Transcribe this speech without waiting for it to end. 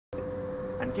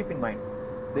And keep in mind,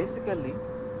 basically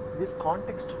these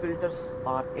context filters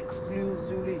are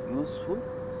exclusively useful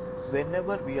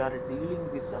whenever we are dealing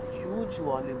with a huge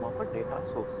volume of a data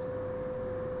source.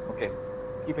 Okay,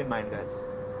 keep in mind guys,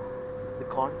 the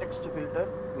context filter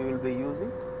we will be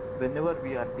using whenever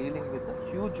we are dealing with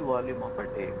a huge volume of a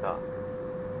data.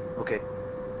 Okay,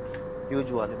 huge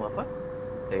volume of a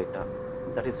data.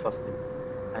 That is first thing.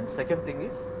 And second thing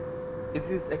is, it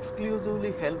is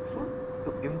exclusively helpful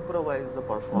to improvise the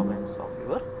performance of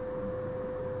your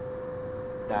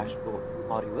dashboard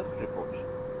or your report.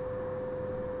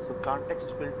 So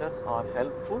context filters are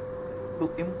helpful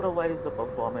to improvise the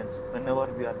performance whenever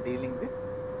we are dealing with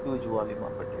huge volume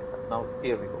of a data. Now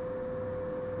here we go.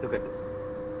 Look at this.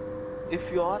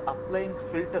 If you are applying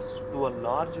filters to a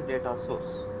large data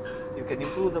source, you can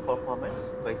improve the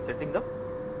performance by setting up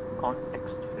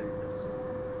context filters.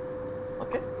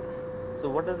 Okay? So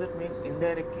what does it mean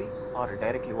indirectly or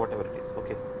directly, whatever it is?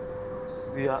 Okay.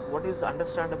 What is the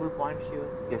understandable point here?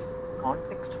 Yes,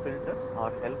 context filters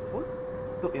are helpful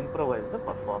to improvise the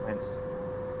performance.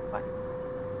 Fine.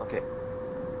 Okay.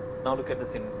 Now look at the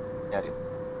scenario.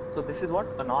 So this is what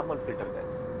a normal filter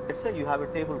guys. Let's say you have a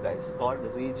table guys called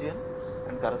region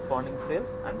and corresponding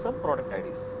sales and some product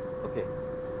IDs. Okay.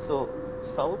 So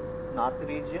south, north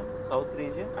region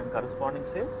and corresponding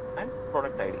sales and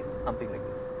product IDs, something like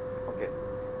this. Okay.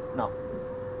 Now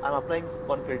I'm applying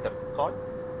one filter called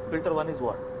filter 1 is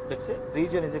what? Let's say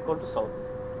region is equal to south,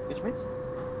 which means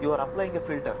you are applying a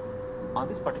filter on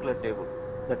this particular table,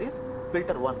 that is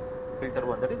filter 1,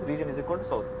 that is region is equal to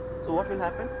south. So what will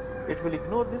happen? It will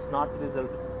ignore this north result,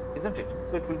 isn't it?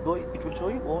 So it will show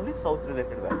you only south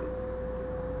related values,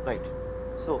 right?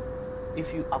 So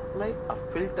if you apply a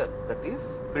filter, that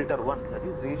is filter 1, that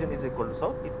is region is equal to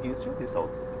south, it gives you this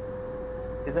output,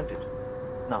 isn't it?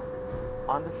 Now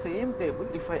on the same table,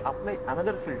 if I apply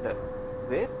another filter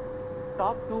where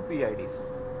top 2 PIDs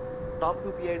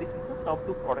in the sense top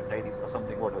 2 product IDs or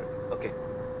something, whatever it is. Okay.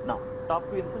 Now top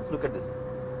 2 in the sense, look at this,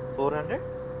 400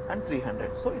 and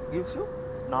 300. So it gives you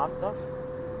north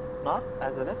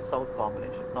as well as south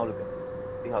combination. Now look at this.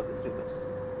 We have these results.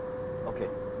 Okay.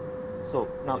 So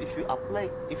now if you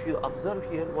observe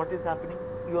here, what is happening?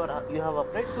 You have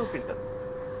applied 2 filters,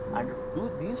 and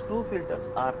these 2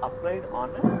 filters are applied on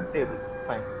a table.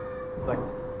 Fine. But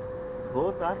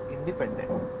both are independent.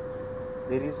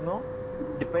 There is no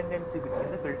dependency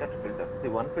between the filter to filter. See,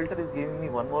 one filter is giving me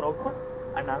one more output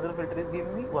and another filter is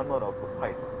giving me one more output.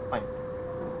 Fine.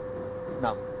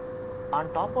 Now,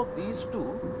 on top of these two,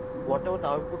 whatever the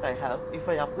output I have, if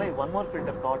I apply one more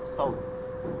filter called south,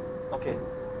 okay,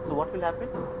 so what will happen?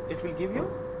 It will give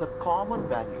you the common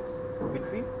values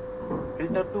between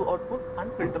filter 2 output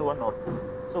and filter 1 output.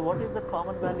 So what is the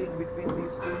common value in between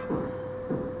these two?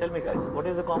 Tell me guys, what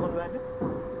is the common value?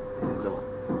 This is the one.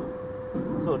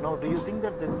 So now do you think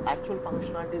that this actual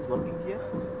functionality is working here?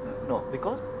 No,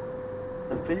 because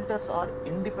the filters are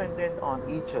independent on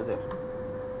each other.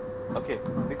 Okay,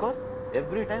 because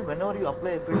every time whenever you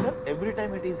apply a filter, every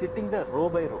time it is hitting the row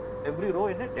by row, every row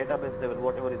in a database level,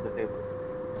 whatever is the table.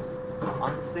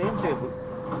 On the same table,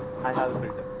 I have a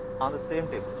filter. On the same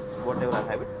table, whatever I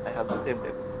have it, I have the same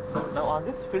table. Now on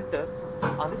this filter,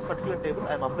 on this particular table,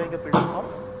 I am applying a filter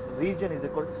called region is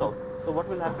equal to south. So what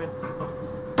will happen?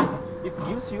 It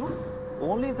gives you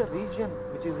only the region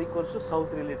which is equal to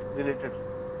south related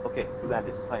okay,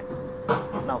 values. Fine.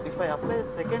 Now if I apply a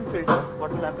second filter,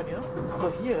 what will happen,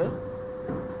 So here,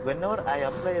 whenever I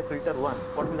apply a filter 1,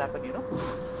 what will happen,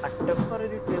 a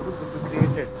temporary table will be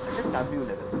created at a Tableau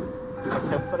level.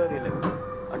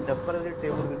 A temporary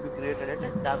table will be created at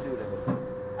a Tableau level.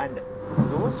 And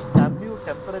those Tableau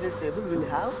temporary table will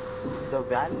have the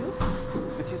values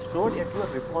which is stored at your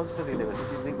repository level,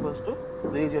 which is equals to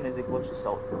region is equals to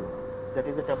south. That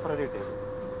is a temporary table.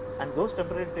 And those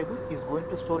temporary table is going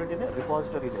to store it in a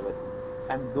repository level.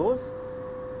 And those,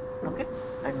 okay,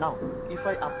 and now if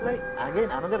I apply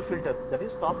again another filter, that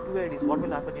is top 2 IDs, what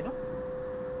will happen,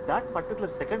 That particular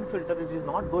second filter, it is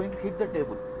not going to hit the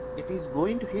table. It is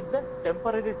going to hit the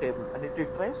temporary table and it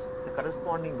retrieves the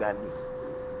corresponding values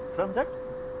from that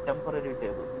temporary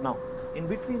table. Now, in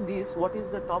between these, what is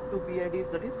the top 2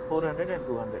 PIDs, that is 400 and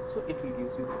 200. So it will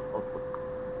give you the output.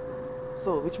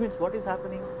 So which means what is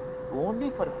happening? Only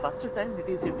for first time it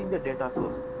is hitting the data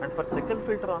source, and for second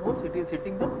filter onwards it is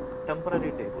hitting the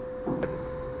temporary table. That is,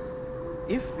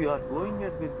 if you are going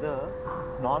it with the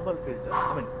normal filter,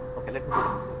 okay, let me put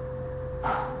it this way.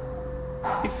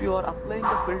 If you are applying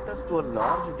the filters to a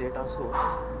large data source,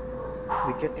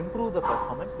 we can improve the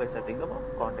performance by setting up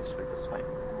context filters. Fine.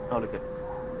 Now look at this.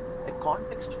 A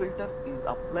context filter is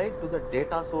applied to the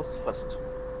data source first.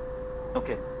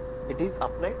 Okay. it is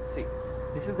applied. See,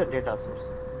 this is the data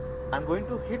source. I'm going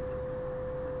to hit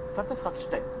for the first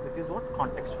time. This is what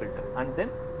context filter, and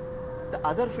then the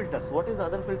other filters. What is the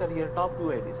other filter here? Top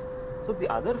two IDs. So the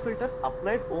other filters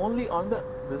applied only on the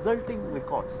resulting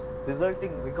records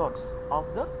of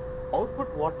the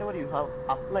output whatever you have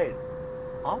applied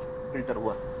of filter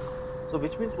 1. So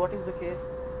which means what is the case?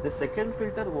 The second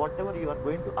filter whatever you are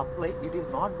going to apply, it is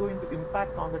not going to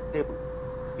impact on the table.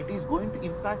 It is going to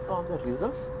impact on the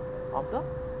results of the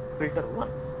filter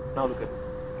 1. Now look at this.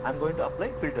 I'm going to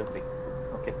apply filter 3.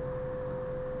 Okay.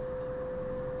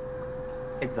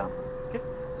 Example. Okay.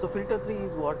 So filter 3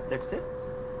 is what? Let's say.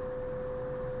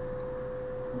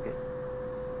 Okay.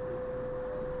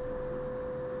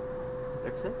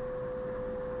 Let's say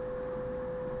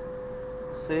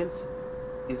sales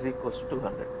is equals to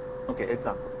 200. Okay,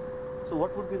 example. So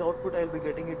what would be the output I will be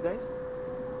getting it, guys?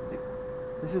 See,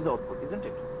 this is the output, isn't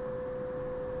it?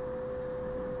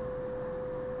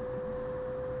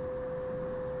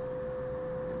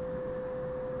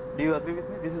 Do you agree with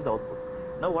me? This is the output.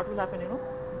 Now what will happen, you know?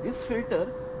 This filter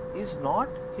is not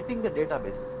hitting the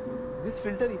database. This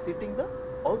filter is hitting the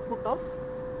output of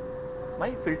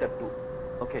my filter 2.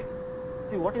 Okay.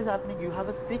 See what is happening? You have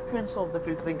a sequence of the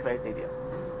filtering criteria.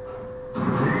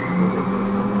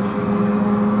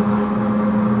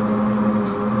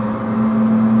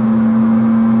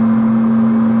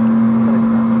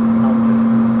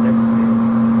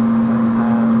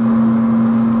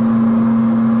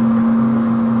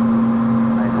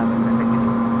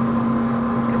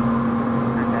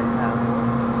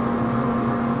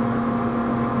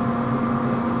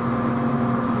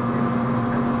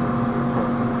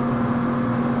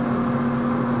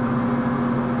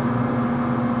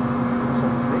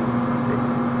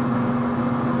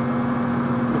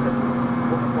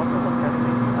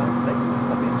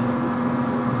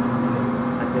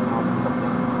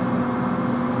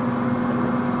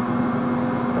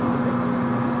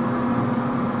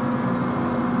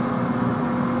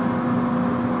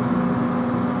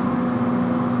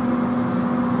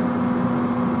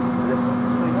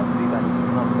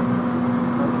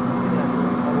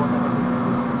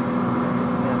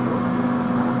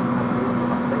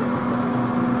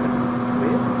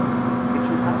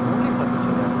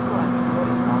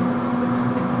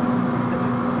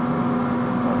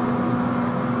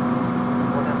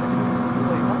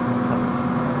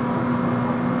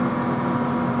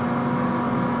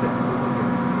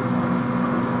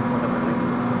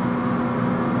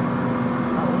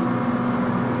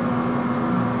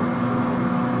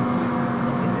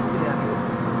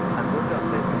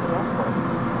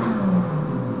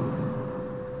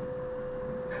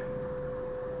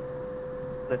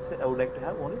 Let's say I would like to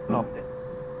have only top 10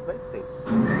 by sales.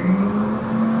 So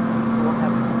what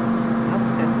happens? You have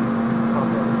 10 top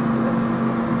 10.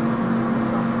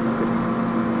 Now look at this.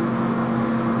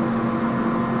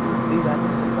 Three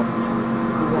values from publisher,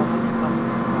 two values from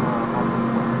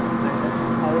almost and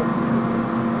higher value.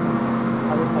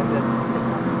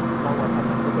 Now what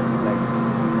happens? Look at this, guys.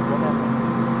 What happens?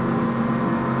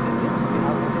 In this we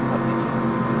have only publisher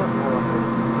because we have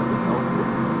uploaded in this output.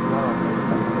 We have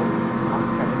uploaded on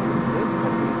category where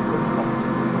category is equal to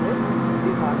publisher. So where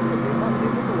these are the data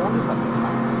able to only publish.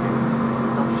 Okay.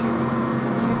 Now sheet.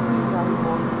 Sheet is having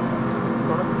one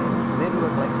product name. There you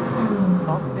are trying to show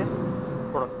top 10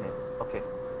 product names. Okay.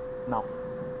 Now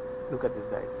look at this,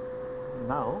 guys.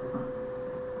 Now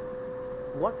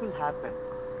what will happen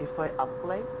if I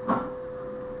apply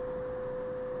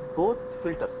both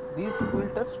filters, these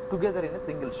filters together in a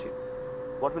single sheet?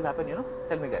 What will happen, you know?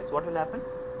 Tell me, guys, what will happen?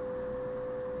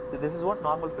 So this is what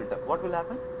normal filter. What will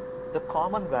happen? The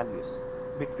common values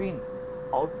between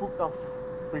output of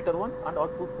filter 1 and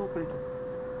output 2 filter,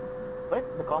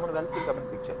 right? The common values will come in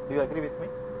picture. Do you agree with me?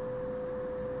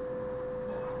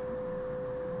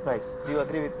 Guys, do you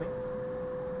agree with me?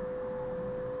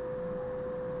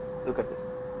 Look at this.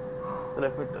 So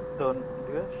let me turn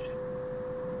into a sheet.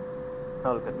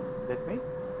 Now look at this. Let me,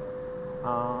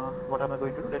 what am I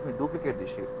going to do? Let me duplicate this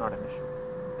sheet, not an issue.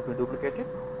 Let me duplicate it.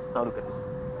 Now look at this.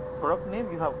 Product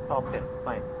name you have top 10,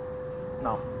 fine.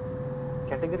 Now,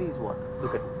 category is what?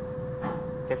 Look at this.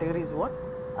 Category is what?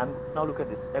 And now look at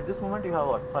this. At this moment you have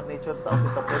what? Furniture,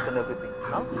 office supplies and everything.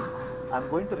 Now, I'm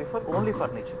going to refer only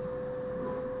furniture.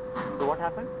 So what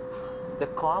happened? The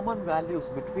common values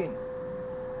between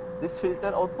this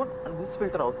filter output and this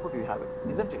filter output you have it,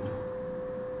 isn't it?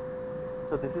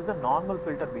 So this is the normal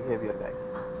filter behavior, guys.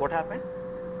 What happened?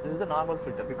 This is the normal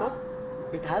filter because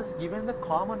it has given the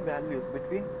common values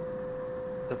between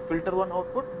the filter 1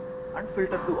 output and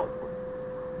filter 2 output.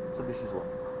 So this is what.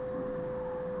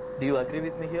 Do you agree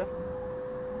with me here?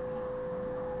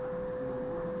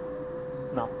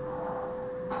 Now,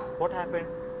 what happened?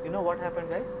 You know what happened,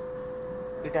 guys?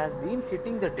 It has been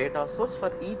hitting the data source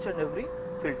for each and every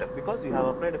filter, because you have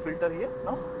applied a filter here.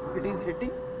 Now it is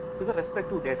hitting to the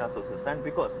respective data sources, and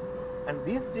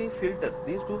these two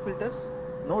filters,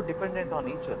 no dependent on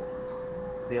each other.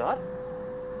 They are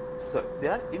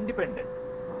independent.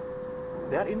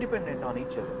 They are independent on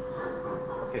each other.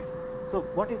 Okay. So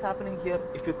what is happening here?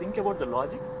 If you think about the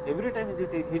logic, every time it is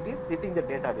hitting the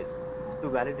database to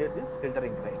validate this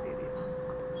filtering criteria.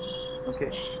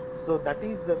 Okay. So that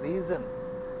is the reason.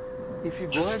 If you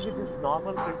go ahead with this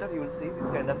normal filter, you will see this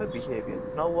kind of a behavior.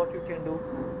 Now what you can do?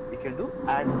 You can do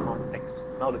add context.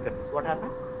 Now look at this. What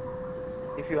happened?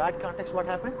 If you add context, what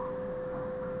happened?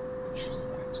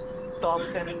 Top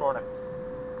 10 products.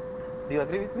 Do you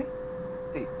agree with me?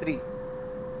 See, 3,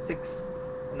 6,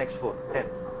 next 4, 10.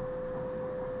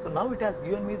 So now it has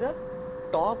given me the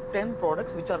top 10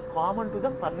 products which are common to the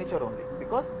furniture only,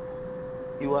 because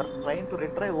you are trying to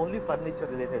retrieve only furniture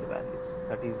related values.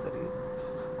 That is the reason.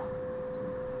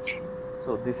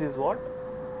 So this is what.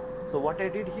 So what I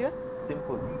did here,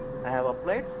 simple. I have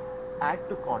applied add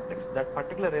to context. That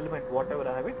particular element, whatever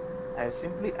I have it, I have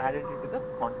simply added it to the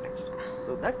context.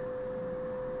 So that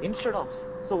instead of,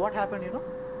 so what happened, you know,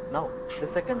 now the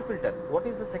second filter, what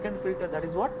is the second filter? That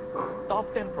is what?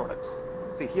 Top 10 products.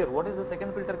 See here, what is the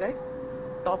second filter, guys?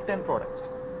 Top 10 products.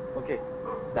 Okay,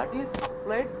 that is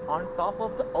applied on top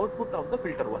of the output of the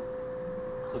filter one.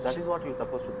 So that is what you're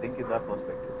supposed to think in that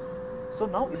perspective. So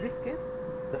now in this case,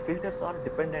 the filters are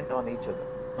dependent on each other.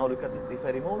 Now look at this. If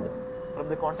I remove them from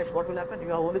the context, what will happen? You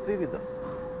have only 3 results.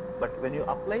 But when you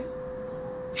apply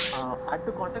add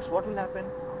to context, what will happen?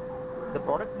 The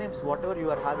product names, whatever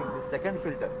you are having, this second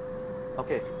filter,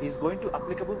 okay, is going to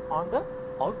applicable on the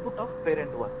output of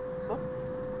parent one. So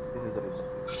this is the reason.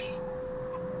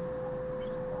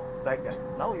 Right, guys.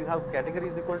 Now you have category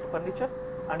is equal to furniture,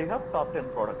 and you have top 10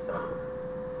 products as well.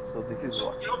 So this is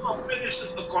what. You have applied this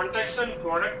context and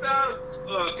product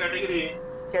category.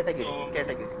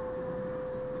 Category.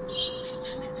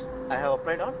 I have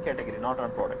applied on category, not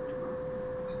on product.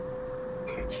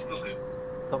 Okay.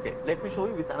 Okay, let me show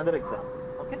you with another example.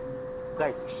 Okay,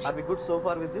 guys, are we good so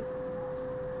far with this?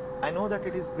 I know that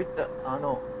it is bit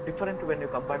different when you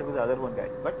compare it with the other one,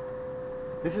 guys, but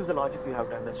this is the logic you have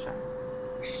to understand.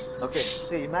 Okay,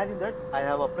 so imagine that I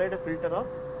have applied a filter of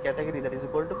category that is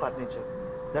equal to furniture.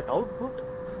 That output,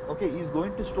 okay, is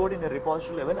going to store in a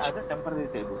repository level as a temporary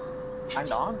table,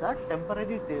 and on that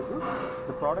temporary table,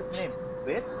 the product name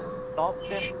where top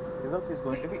 10 results is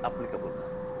going to be applicable.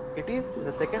 It is,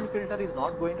 the second filter is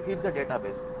not going to hit the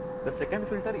database. The second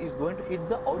filter is going to hit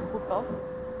the output of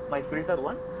my filter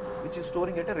one, which is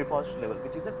storing at a repository level,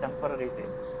 which is a temporary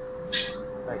table.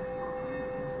 Right.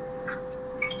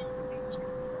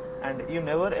 And you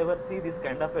never ever see this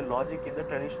kind of a logic in the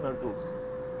traditional tools.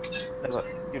 Never.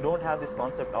 You don't have this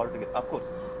concept altogether. Of course,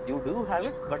 you do have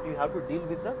it, but you have to deal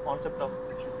with the concept of,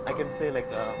 I can say like,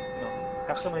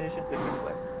 customization it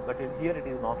requires. But here it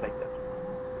is not like that.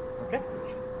 Okay.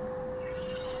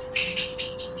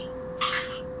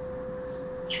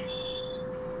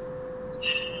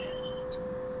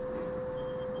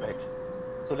 Right.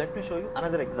 So let me show you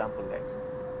another example, guys.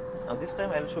 Now this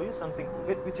time I'll show you something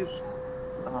which is,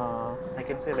 I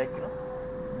can say like,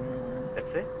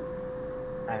 let's say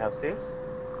I have sales,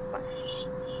 fine,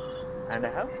 and I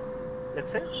have,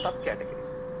 let's say, subcategory.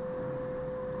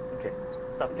 Okay,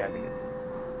 subcategory.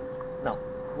 Now,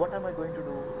 what am I going to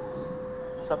do?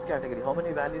 Subcategory, how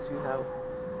many values you have?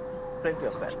 Plenty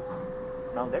of values.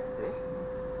 Now let's say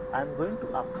I am going to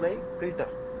apply filter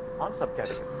on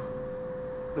subcategory.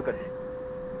 Look at this.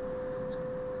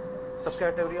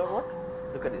 Subcategory of what?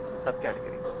 Look at this.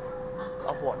 Subcategory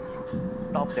of what?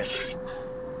 Top 10.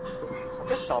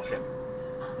 Okay, top 10.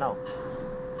 Now,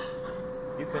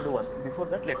 you can do one thing. Before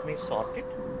that, let me sort it.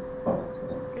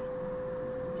 Okay.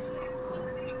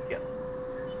 Yeah.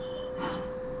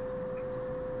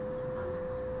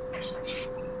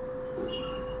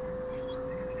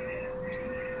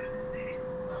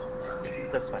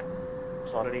 That's fine.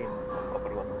 It's already in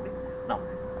proper one only. Now,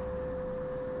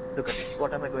 look at this.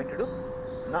 What am I going to do?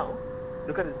 Now,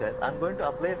 look at this, guys. I'm going to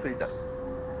apply a filter.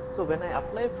 So when I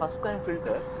apply first time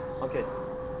filter, okay,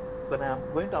 when I am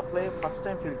going to apply a first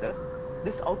time filter,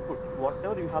 this output,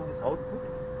 whatever you have this output,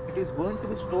 it is going to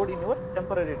be stored in your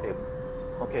temporary table.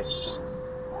 Okay.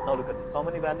 Now look at this. How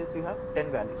many values you have?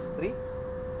 10 values. 3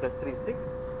 plus 3, 6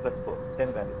 plus 4.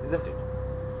 10 values, isn't it?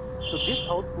 So this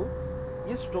output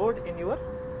is stored in your,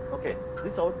 okay,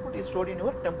 this output is stored in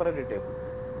your temporary table.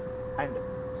 And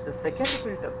the second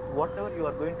filter, whatever you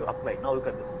are going to apply, now look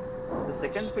at this. The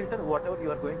second filter, whatever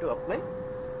you are going to apply,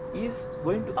 is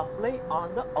going to apply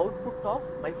on the output of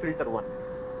my filter 1.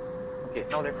 Okay,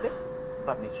 now let's say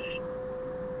furniture.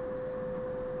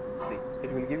 See,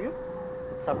 it will give you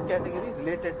subcategory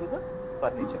related to the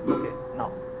furniture. Okay,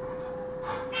 now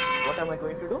what am I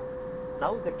going to do?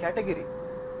 Now the category.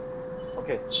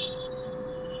 Okay,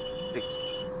 see,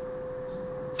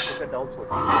 look at the output.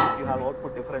 You have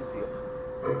output difference here.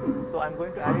 So I'm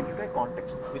going to add it into a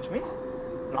context, which means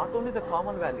not only the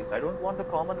common values. I don't want the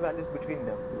common values between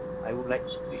them. I would like,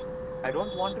 see, I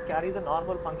don't want to carry the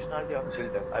normal functionality of a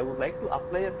filter. I would like to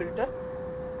apply a filter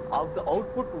of the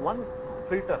output 1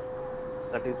 filter.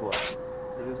 That is what?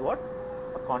 This is what?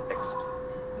 A context.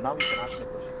 Now you can ask me a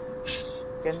question.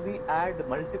 Can we add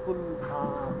multiple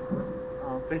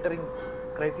filtering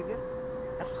criteria?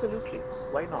 Absolutely.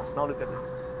 Why not? Now look at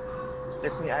this.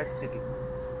 Let me add city.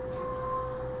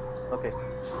 Okay,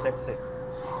 let's say.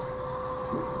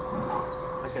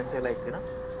 I can say like,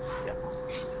 yeah.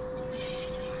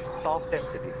 Top 10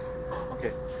 cities.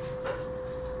 Okay.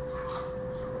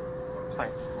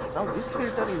 Fine. Now this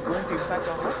filter is going to impact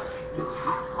on what?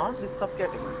 On this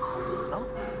subcategory. Now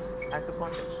add the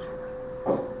context.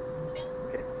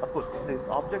 Okay. Of course, this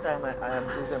object I am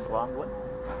choosing wrong one.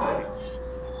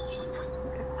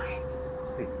 Okay.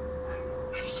 See.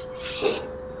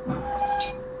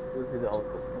 You see the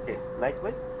output. Okay.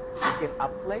 Likewise, you can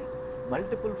apply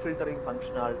multiple filtering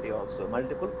functionality also,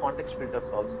 multiple context filters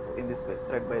also in this way,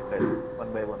 thread by thread,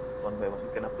 one by one.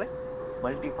 You can apply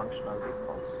multi-functionalities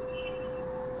also.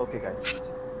 Okay guys.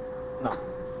 Now,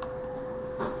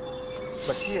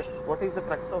 but here, what is the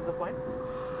crux of the point?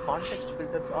 Context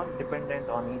filters are dependent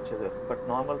on each other, but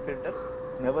normal filters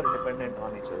never dependent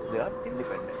on each other. They are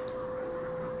independent.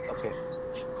 Okay.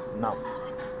 Now,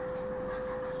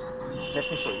 let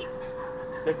me show you.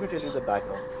 Let me tell you the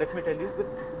background. Let me tell you with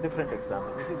different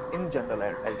examples. This is in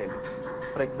general, I'll tell you.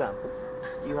 For example,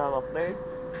 you have applied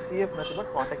CF nothing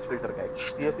but context filter guide.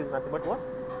 CF is nothing but what?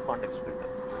 Context filter.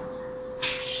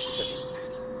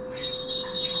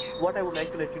 What I would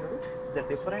like to let you know is the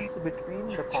difference between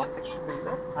the context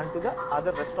filter and to the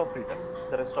other rest of filters.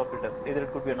 The rest of filters. Either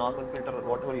it could be a normal filter or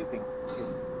whatever you think. Okay.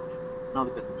 Now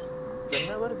look at this.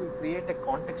 Whenever we create a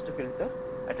context filter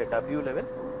at a W level,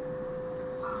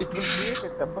 it will create a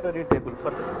temporary table for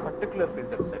this particular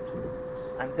filter set,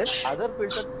 and then other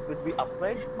filters will be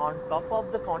applied on top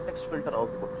of the context filter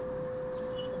output.